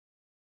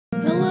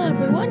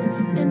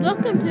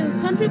welcome to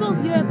Contryballs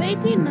Europe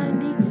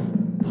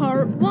 1890,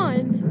 Part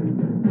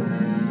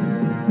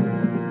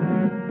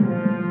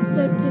 1.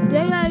 So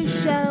today I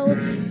shall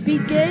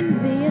begin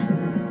the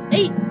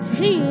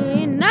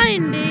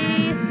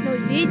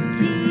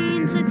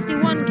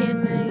 1861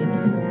 campaign.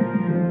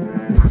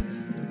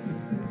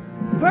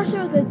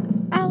 Prussia with its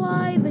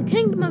ally, the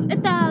Kingdom of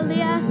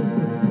Italia,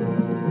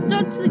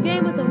 starts the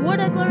game with a war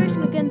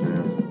declaration against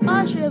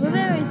Austria,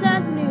 Bavaria,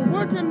 Saxony,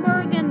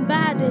 Württemberg, and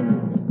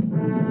Baden.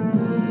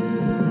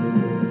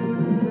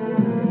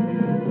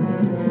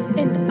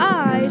 And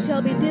I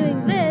shall be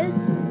doing this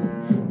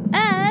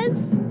as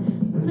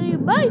the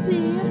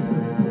mighty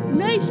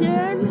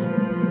nation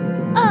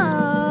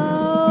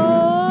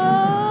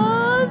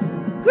of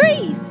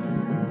Greece.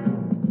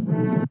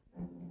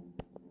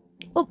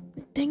 Oh,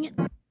 dang it.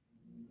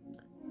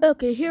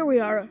 Okay, here we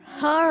are,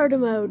 hard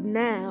mode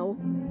now.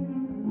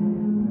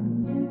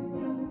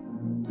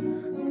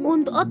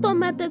 And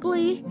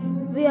automatically,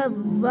 we have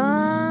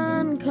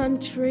one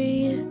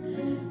country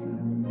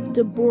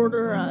to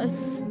border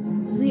us.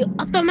 The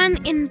Ottoman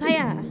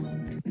Empire.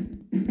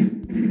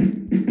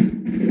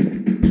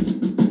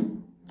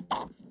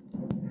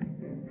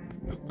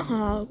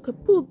 Oh,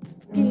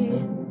 Kaputski.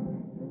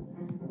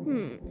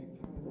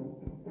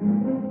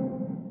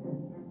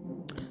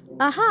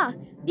 Aha!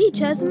 Each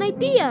has an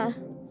idea.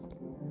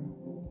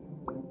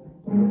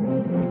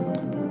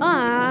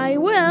 I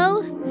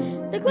will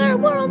declare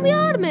war on the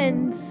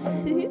Ottomans.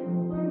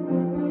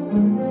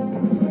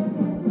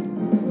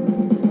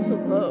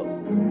 Whoa.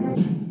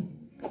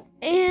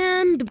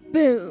 And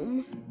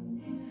boom.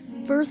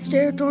 First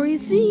territory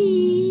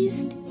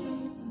seized.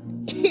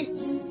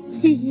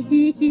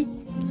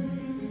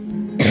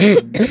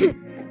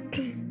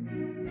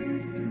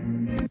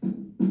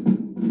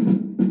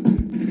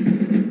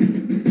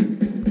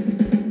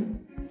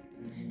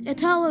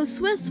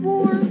 Italo-Swiss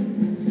War,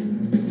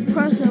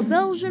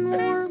 Prusso-Belgian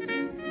War,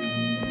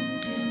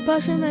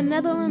 Prussia and the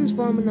Netherlands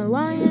form an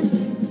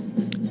alliance,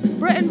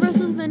 Britain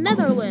versus the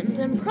Netherlands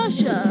and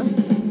Prussia.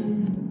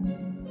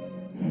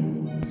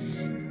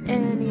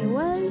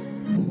 Anyway,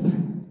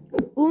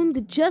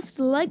 and just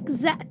like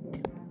that.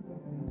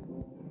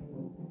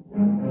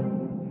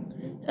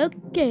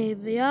 Okay,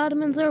 the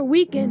Ottomans are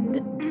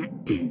weakened.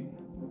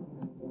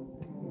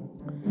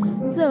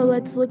 So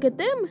let's look at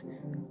them.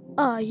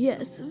 Ah,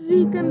 yes,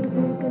 weakened.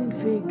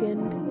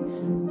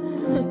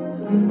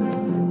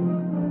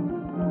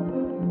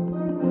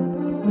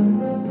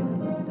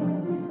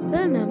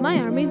 Then my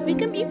army's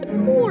become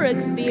even more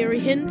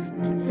experienced.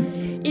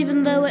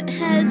 Even though it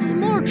has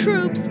more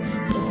troops,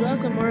 it's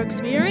also more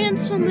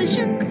experienced from the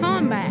sheer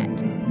combat.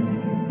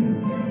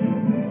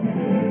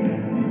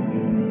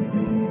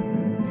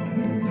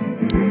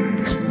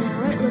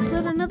 Alright, let's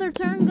let another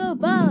turn go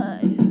by.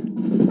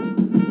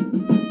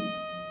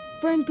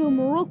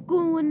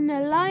 Franco-Moroccan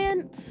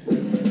alliance,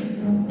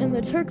 and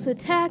the Turks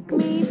attack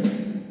me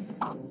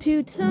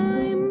 2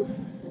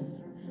 times.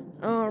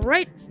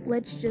 Alright,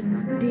 let's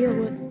just deal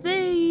with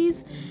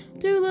these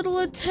 2 little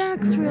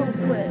attacks real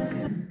quick.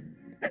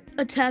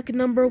 Attack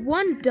number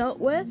 1 dealt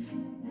with,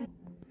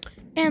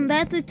 and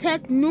that's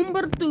attack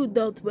number 2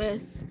 dealt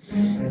with.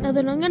 Now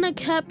then I'm gonna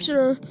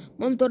capture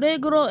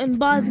Montenegro and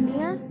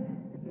Bosnia.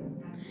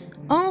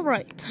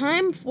 Alright,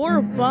 time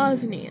for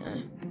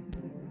Bosnia.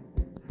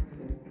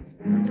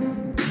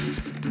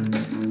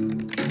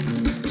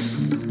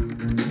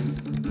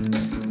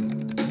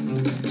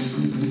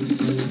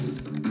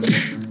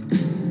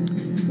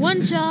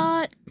 One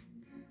shot.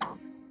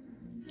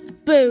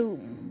 Boom.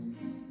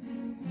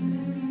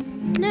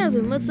 Now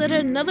then, let's let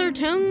another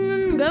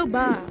turn go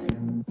by.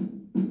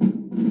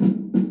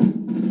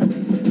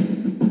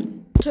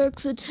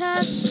 Turks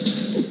attack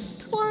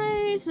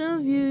twice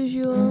as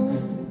usual.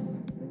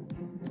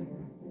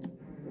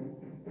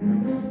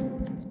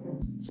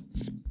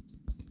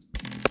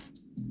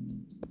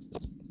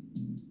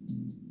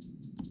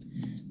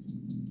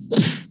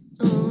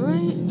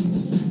 Alright.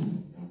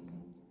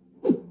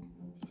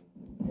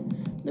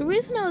 The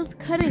reason I was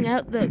cutting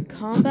out the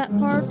combat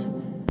part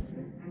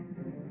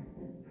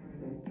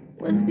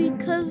was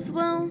because,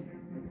 well,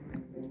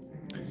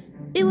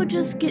 it would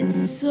just get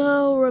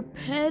so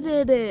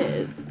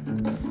repetitive,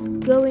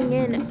 going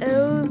in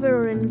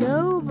over and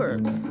over,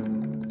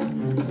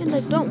 and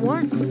I don't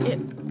want it to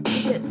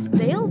get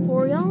stale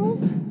for y'all,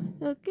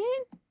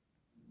 okay?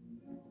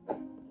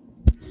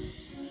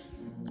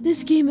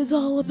 This game is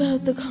all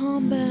about the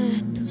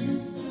combat.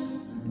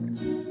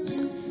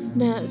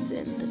 Now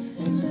send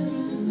defender.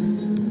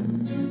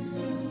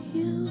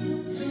 Heal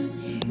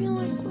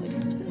are quite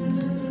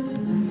expensive.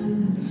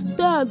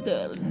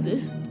 Standard.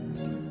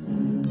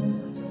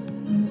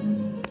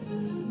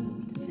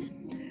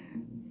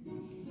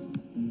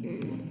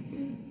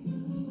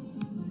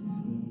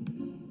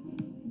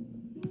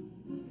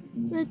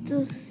 Let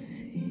us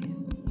see.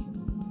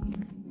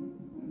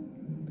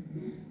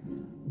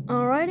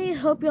 Alrighty,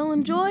 hope y'all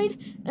enjoyed,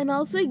 and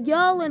I'll see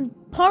y'all in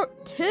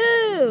part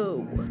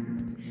 2.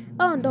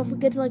 Oh, and don't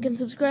forget to like and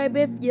subscribe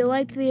if you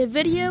liked the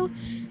video.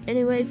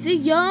 Anyway, see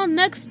y'all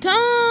next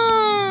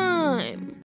time!